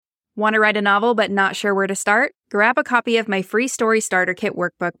Want to write a novel but not sure where to start? Grab a copy of my free story starter kit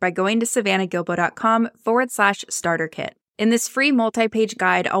workbook by going to savannahgilbo.com/starter kit. In this free multi-page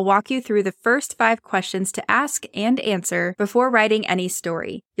guide, I'll walk you through the first 5 questions to ask and answer before writing any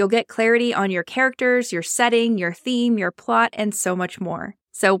story. You'll get clarity on your characters, your setting, your theme, your plot, and so much more.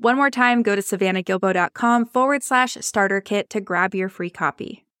 So one more time, go to savannahgilbo.com/starter kit to grab your free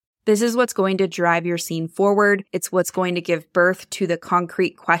copy. This is what's going to drive your scene forward. It's what's going to give birth to the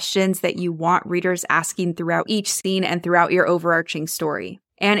concrete questions that you want readers asking throughout each scene and throughout your overarching story.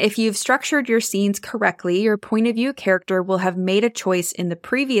 And if you've structured your scenes correctly, your point of view character will have made a choice in the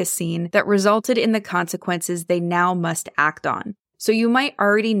previous scene that resulted in the consequences they now must act on. So you might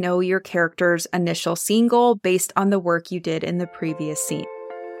already know your character's initial scene goal based on the work you did in the previous scene.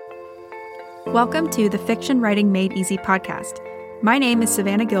 Welcome to the Fiction Writing Made Easy podcast. My name is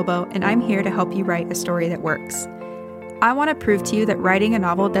Savannah Gilbo, and I'm here to help you write a story that works. I want to prove to you that writing a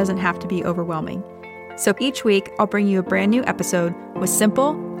novel doesn't have to be overwhelming. So each week, I'll bring you a brand new episode with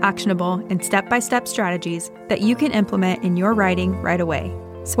simple, actionable, and step-by-step strategies that you can implement in your writing right away.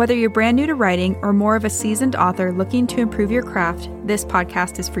 So whether you're brand new to writing or more of a seasoned author looking to improve your craft, this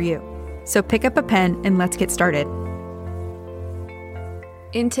podcast is for you. So pick up a pen and let's get started.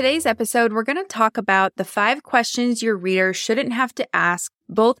 In today's episode, we're going to talk about the 5 questions your reader shouldn't have to ask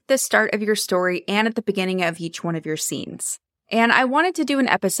both at the start of your story and at the beginning of each one of your scenes. And I wanted to do an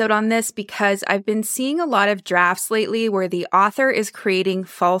episode on this because I've been seeing a lot of drafts lately where the author is creating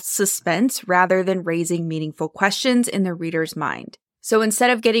false suspense rather than raising meaningful questions in the reader's mind. So instead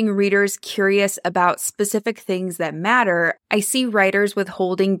of getting readers curious about specific things that matter, I see writers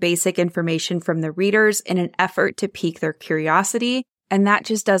withholding basic information from the readers in an effort to pique their curiosity. And that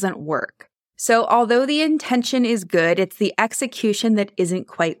just doesn't work. So although the intention is good, it's the execution that isn't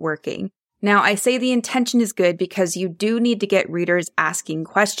quite working. Now, I say the intention is good because you do need to get readers asking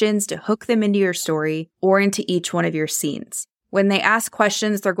questions to hook them into your story or into each one of your scenes. When they ask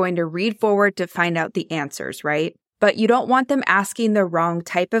questions, they're going to read forward to find out the answers, right? But you don't want them asking the wrong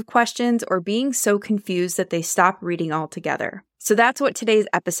type of questions or being so confused that they stop reading altogether. So that's what today's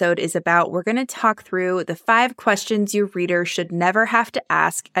episode is about. We're going to talk through the 5 questions your reader should never have to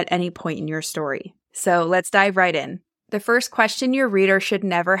ask at any point in your story. So let's dive right in. The first question your reader should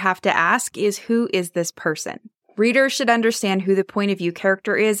never have to ask is, who is this person? Readers should understand who the point of view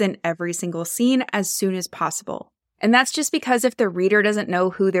character is in every single scene as soon as possible. And that's just because if the reader doesn't know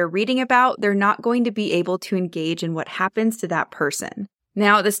who they're reading about, they're not going to be able to engage in what happens to that person.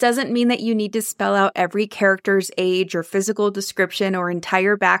 Now, this doesn't mean that you need to spell out every character's age or physical description or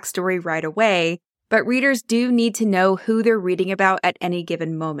entire backstory right away, but readers do need to know who they're reading about at any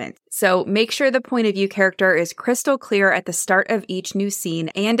given moment. So make sure the point of view character is crystal clear at the start of each new scene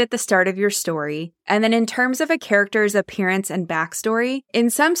and at the start of your story. And then in terms of a character's appearance and backstory, in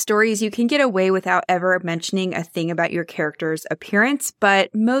some stories you can get away without ever mentioning a thing about your character's appearance,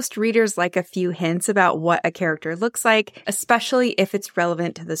 but most readers like a few hints about what a character looks like, especially if it's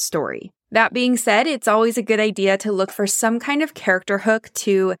relevant to the story. That being said, it's always a good idea to look for some kind of character hook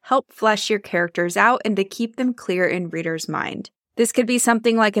to help flesh your characters out and to keep them clear in readers' mind. This could be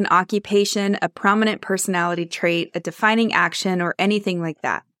something like an occupation, a prominent personality trait, a defining action, or anything like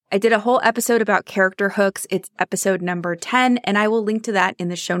that. I did a whole episode about character hooks. It's episode number 10, and I will link to that in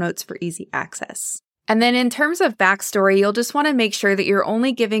the show notes for easy access. And then in terms of backstory, you'll just want to make sure that you're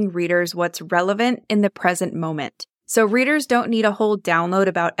only giving readers what's relevant in the present moment. So readers don't need a whole download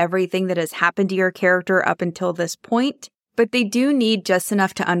about everything that has happened to your character up until this point, but they do need just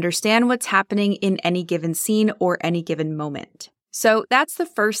enough to understand what's happening in any given scene or any given moment. So that's the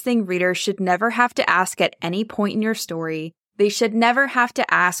first thing readers should never have to ask at any point in your story. They should never have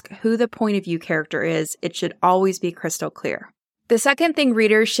to ask who the point of view character is. It should always be crystal clear. The second thing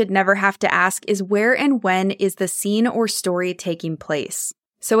readers should never have to ask is where and when is the scene or story taking place?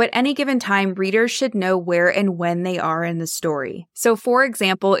 So at any given time, readers should know where and when they are in the story. So for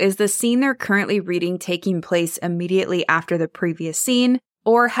example, is the scene they're currently reading taking place immediately after the previous scene?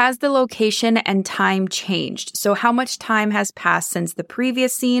 Or has the location and time changed? So how much time has passed since the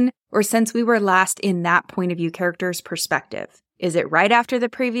previous scene or since we were last in that point of view character's perspective? Is it right after the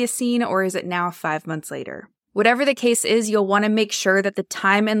previous scene or is it now 5 months later? Whatever the case is, you'll want to make sure that the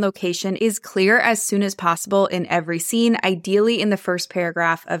time and location is clear as soon as possible in every scene, ideally in the first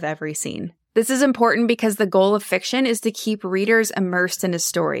paragraph of every scene. This is important because the goal of fiction is to keep readers immersed in a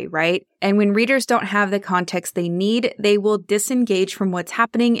story, right? And when readers don't have the context they need, they will disengage from what's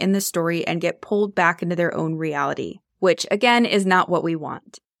happening in the story and get pulled back into their own reality, which again is not what we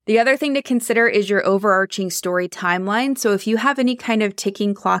want. The other thing to consider is your overarching story timeline. So if you have any kind of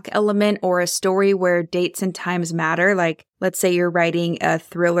ticking clock element or a story where dates and times matter, like let's say you're writing a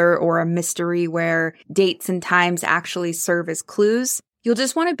thriller or a mystery where dates and times actually serve as clues, you'll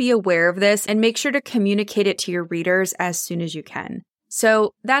just want to be aware of this and make sure to communicate it to your readers as soon as you can.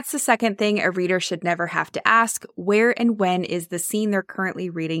 So that's the second thing a reader should never have to ask: where and when is the scene they're currently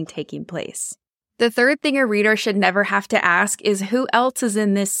reading taking place? The third thing a reader should never have to ask is who else is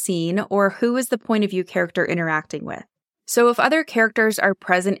in this scene, or who is the point of view character interacting with. So if other characters are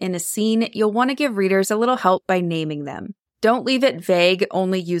present in a scene, you'll want to give readers a little help by naming them. Don't leave it vague,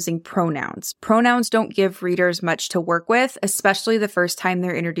 only using pronouns. Pronouns don't give readers much to work with, especially the first time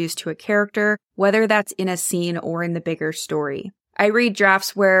they're introduced to a character, whether that's in a scene or in the bigger story. I read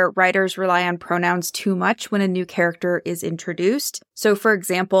drafts where writers rely on pronouns too much when a new character is introduced. So for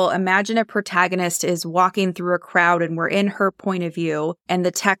example, imagine a protagonist is walking through a crowd and we're in her point of view, and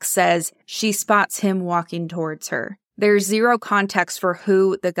the text says she spots him walking towards her. There's zero context for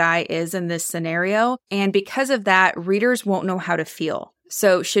who the guy is in this scenario, and because of that, readers won't know how to feel.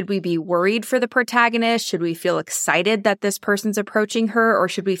 So should we be worried for the protagonist? Should we feel excited that this person's approaching her, or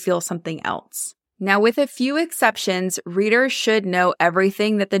should we feel something else? Now, with a few exceptions, readers should know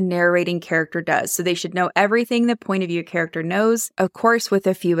everything that the narrating character does. So they should know everything the point of view character knows, of course, with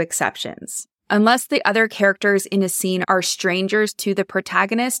a few exceptions. Unless the other characters in a scene are strangers to the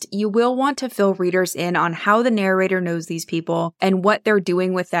protagonist, you will want to fill readers in on how the narrator knows these people and what they're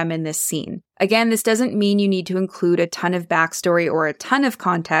doing with them in this scene. Again, this doesn't mean you need to include a ton of backstory or a ton of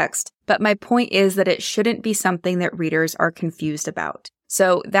context, but my point is that it shouldn't be something that readers are confused about.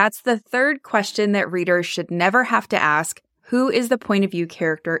 So that's the third question that readers should never have to ask: who is the point of view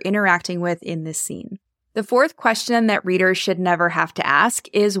character interacting with in this scene? The fourth question that readers should never have to ask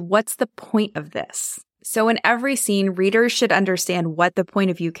is, what's the point of this? So in every scene, readers should understand what the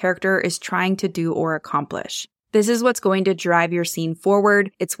point of view character is trying to do or accomplish. This is what's going to drive your scene forward.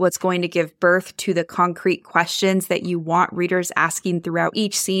 It's what's going to give birth to the concrete questions that you want readers asking throughout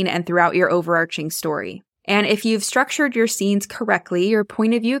each scene and throughout your overarching story. And if you've structured your scenes correctly, your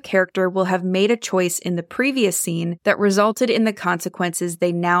point of view character will have made a choice in the previous scene that resulted in the consequences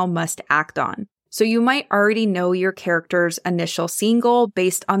they now must act on. So you might already know your character's initial scene goal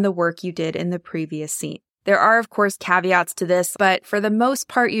based on the work you did in the previous scene. There are, of course, caveats to this, but for the most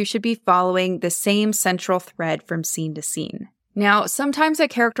part, you should be following the same central thread from scene to scene. Now, sometimes a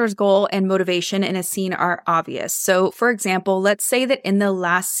character's goal and motivation in a scene are obvious. So, for example, let's say that in the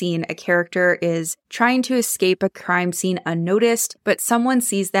last scene, a character is trying to escape a crime scene unnoticed, but someone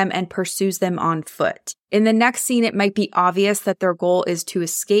sees them and pursues them on foot. In the next scene, it might be obvious that their goal is to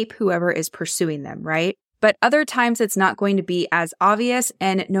escape whoever is pursuing them, right? But other times it's not going to be as obvious,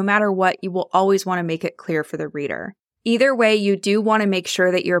 and no matter what, you will always want to make it clear for the reader. Either way, you do want to make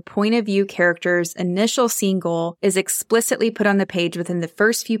sure that your point of view character's initial scene goal is explicitly put on the page within the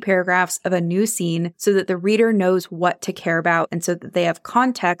first few paragraphs of a new scene so that the reader knows what to care about and so that they have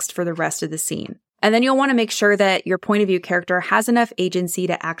context for the rest of the scene. And then you'll want to make sure that your point of view character has enough agency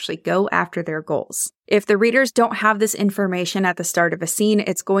to actually go after their goals. If the readers don't have this information at the start of a scene,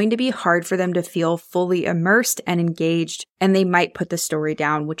 it's going to be hard for them to feel fully immersed and engaged, and they might put the story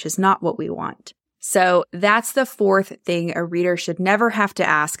down, which is not what we want. So that's the fourth thing a reader should never have to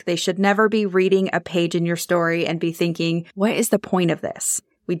ask. They should never be reading a page in your story and be thinking, what is the point of this?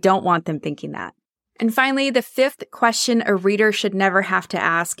 We don't want them thinking that. And finally, the fifth question a reader should never have to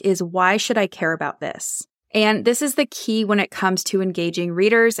ask is, why should I care about this? And this is the key when it comes to engaging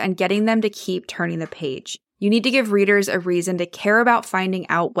readers and getting them to keep turning the page. You need to give readers a reason to care about finding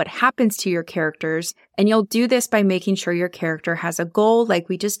out what happens to your characters, and you'll do this by making sure your character has a goal like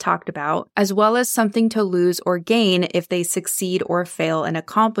we just talked about, as well as something to lose or gain if they succeed or fail in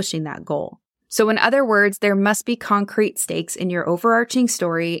accomplishing that goal. So in other words, there must be concrete stakes in your overarching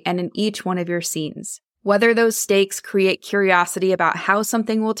story and in each one of your scenes. Whether those stakes create curiosity about how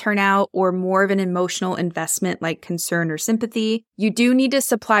something will turn out or more of an emotional investment like concern or sympathy, you do need to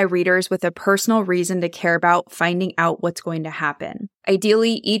supply readers with a personal reason to care about finding out what's going to happen.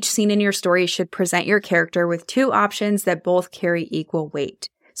 Ideally, each scene in your story should present your character with two options that both carry equal weight.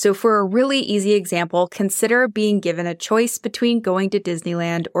 So for a really easy example, consider being given a choice between going to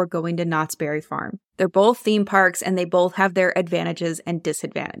Disneyland or going to Knott's Berry Farm. They're both theme parks and they both have their advantages and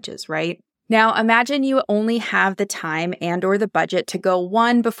disadvantages, right? Now, imagine you only have the time and or the budget to go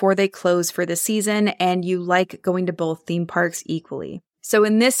one before they close for the season, and you like going to both theme parks equally. So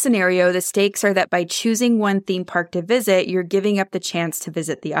in this scenario, the stakes are that by choosing one theme park to visit, you're giving up the chance to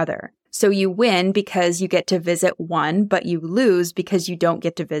visit the other. So you win because you get to visit one, but you lose because you don't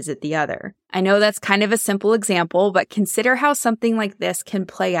get to visit the other. I know that's kind of a simple example, but consider how something like this can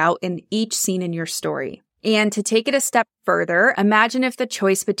play out in each scene in your story. And to take it a step further, imagine if the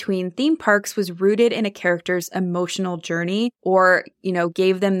choice between theme parks was rooted in a character's emotional journey or,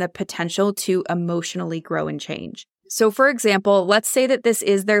 gave them the potential to emotionally grow and change. So for example, let's say that this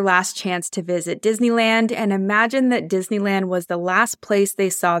is their last chance to visit Disneyland, and imagine that Disneyland was the last place they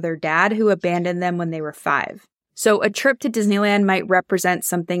saw their dad who abandoned them when they were 5. So a trip to Disneyland might represent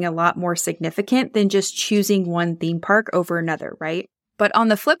something a lot more significant than just choosing one theme park over another, right? But on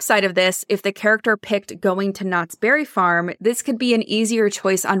the flip side of this, if the character picked going to Knott's Berry Farm, this could be an easier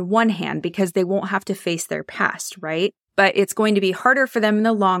choice on one hand because they won't have to face their past, right? But it's going to be harder for them in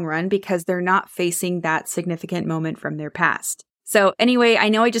the long run because they're not facing that significant moment from their past. So anyway, I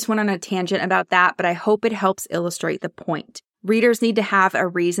know I just went on a tangent about that, but I hope it helps illustrate the point. Readers need to have a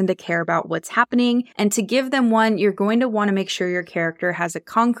reason to care about what's happening, and to give them one, you're going to want to make sure your character has a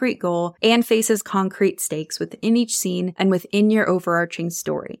concrete goal and faces concrete stakes within each scene and within your overarching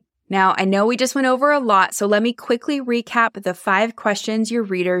story. Now, I know we just went over a lot, so let me quickly recap the 5 questions your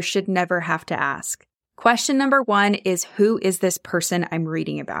readers should never have to ask. Question number 1 is, who is this person I'm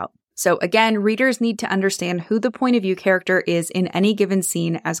reading about? So again, readers need to understand who the point of view character is in any given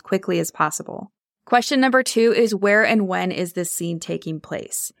scene as quickly as possible. Question number 2 is, where and when is this scene taking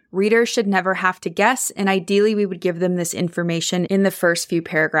place? Readers should never have to guess, and ideally we would give them this information in the first few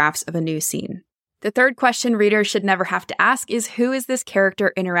paragraphs of a new scene. The third question readers should never have to ask is, who is this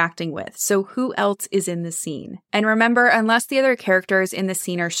character interacting with? So who else is in the scene? And remember, unless the other characters in the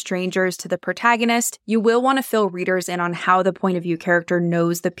scene are strangers to the protagonist, you will want to fill readers in on how the point of view character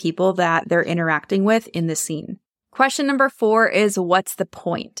knows the people that they're interacting with in the scene. Question number 4 is, what's the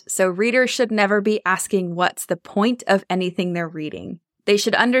point? So readers should never be asking what's the point of anything they're reading. They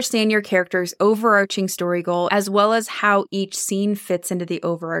should understand your character's overarching story goal as well as how each scene fits into the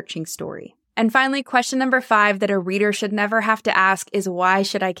overarching story. And finally, question number 5 that a reader should never have to ask is, why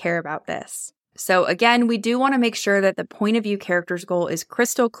should I care about this? So again, we do want to make sure that the point of view character's goal is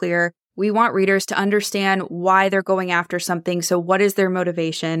crystal clear. We want readers to understand why they're going after something. So what is their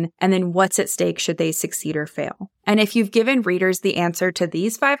motivation? And then what's at stake should they succeed or fail? And if you've given readers the answer to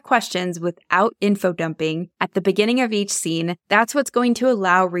these 5 questions without info dumping at the beginning of each scene, that's what's going to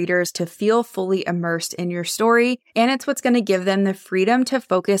allow readers to feel fully immersed in your story. And it's what's going to give them the freedom to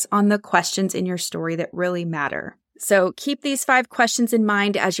focus on the questions in your story that really matter. So keep these 5 questions in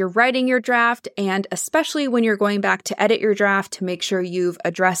mind as you're writing your draft, and especially when you're going back to edit your draft, to make sure you've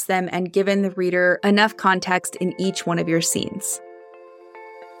addressed them and given the reader enough context in each one of your scenes.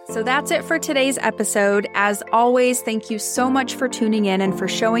 So that's it for today's episode. As always, thank you so much for tuning in and for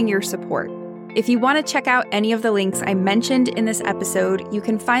showing your support. If you want to check out any of the links I mentioned in this episode, you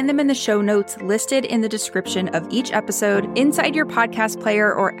can find them in the show notes listed in the description of each episode inside your podcast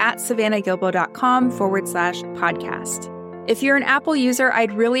player or at savannahgilbo.com/podcast. If you're an Apple user,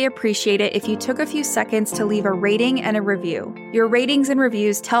 I'd really appreciate it if you took a few seconds to leave a rating and a review. Your ratings and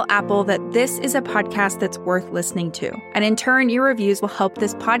reviews tell Apple that this is a podcast that's worth listening to. And in turn, your reviews will help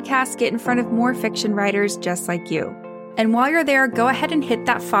this podcast get in front of more fiction writers just like you. And while you're there, go ahead and hit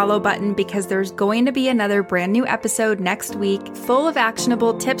that follow button because there's going to be another brand new episode next week full of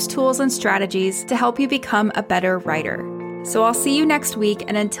actionable tips, tools, and strategies to help you become a better writer. So I'll see you next week,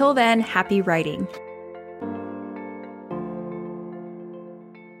 and until then, happy writing.